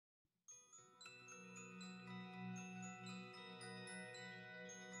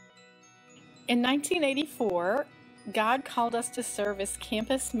In 1984, God called us to serve as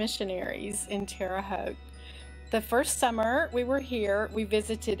campus missionaries in Terre Haute. The first summer we were here, we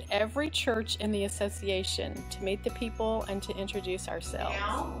visited every church in the association to meet the people and to introduce ourselves.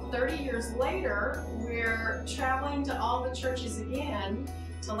 Now, 30 years later, we're traveling to all the churches again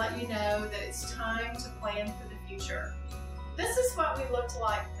to let you know that it's time to plan for the future. This is what we looked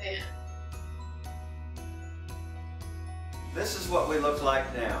like then. This is what we look like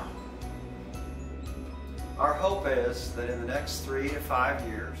now. Our hope is that in the next 3 to 5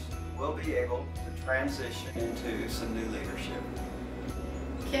 years, we'll be able to transition into some new leadership.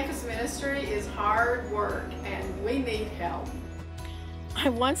 Campus ministry is hard work and we need help. I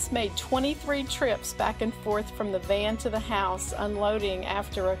once made 23 trips back and forth from the van to the house unloading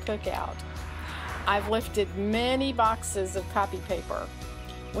after a cookout. I've lifted many boxes of copy paper.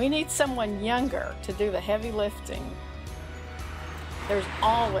 We need someone younger to do the heavy lifting. There's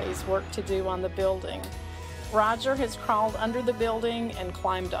always work to do on the building. Roger has crawled under the building and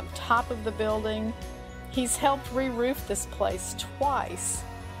climbed on top of the building. He's helped re-roof this place twice.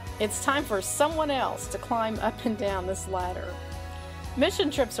 It's time for someone else to climb up and down this ladder.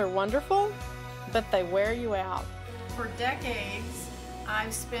 Mission trips are wonderful, but they wear you out. For decades,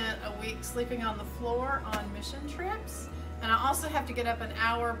 I've spent a week sleeping on the floor on mission trips, and I also have to get up an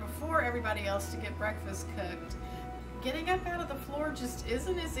hour before everybody else to get breakfast cooked. Getting up out of the floor just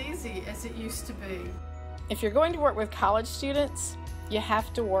isn't as easy as it used to be. If you're going to work with college students, you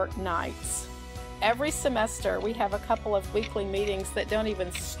have to work nights. Every semester we have a couple of weekly meetings that don't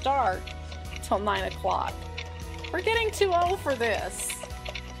even start till 9 o'clock. We're getting too old for this.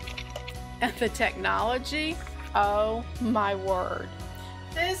 And the technology, oh my word.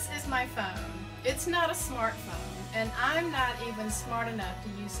 This is my phone. It's not a smartphone, and I'm not even smart enough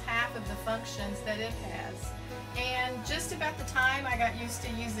to use half of the functions that it has. And just about the time I got used to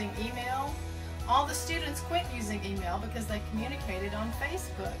using email, all the students quit using email because they communicated on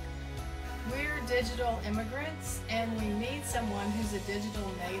Facebook. We're digital immigrants and we need someone who's a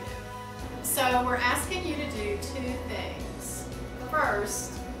digital native. So we're asking you to do 2 things.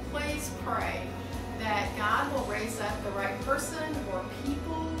 First, please pray that God will raise up the right person or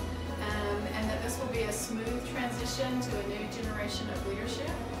people and that this will be a smooth transition to a new generation of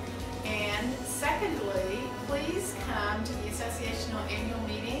leadership. And secondly, please come to the associational annual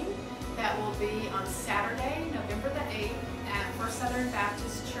meeting that will be on Saturday, November the 8th at First Southern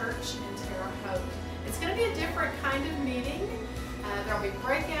Baptist Church in Terre Haute. It's going to be a different kind of meeting. There will be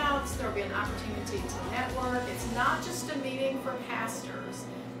breakouts, there will be an opportunity to network. It's not just a meeting for pastors.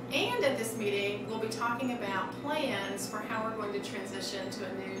 And at this meeting, we'll be talking about plans for how we're going to transition to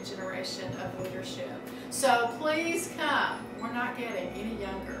a new generation of leadership. So please come. We're not getting any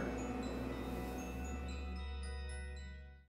younger.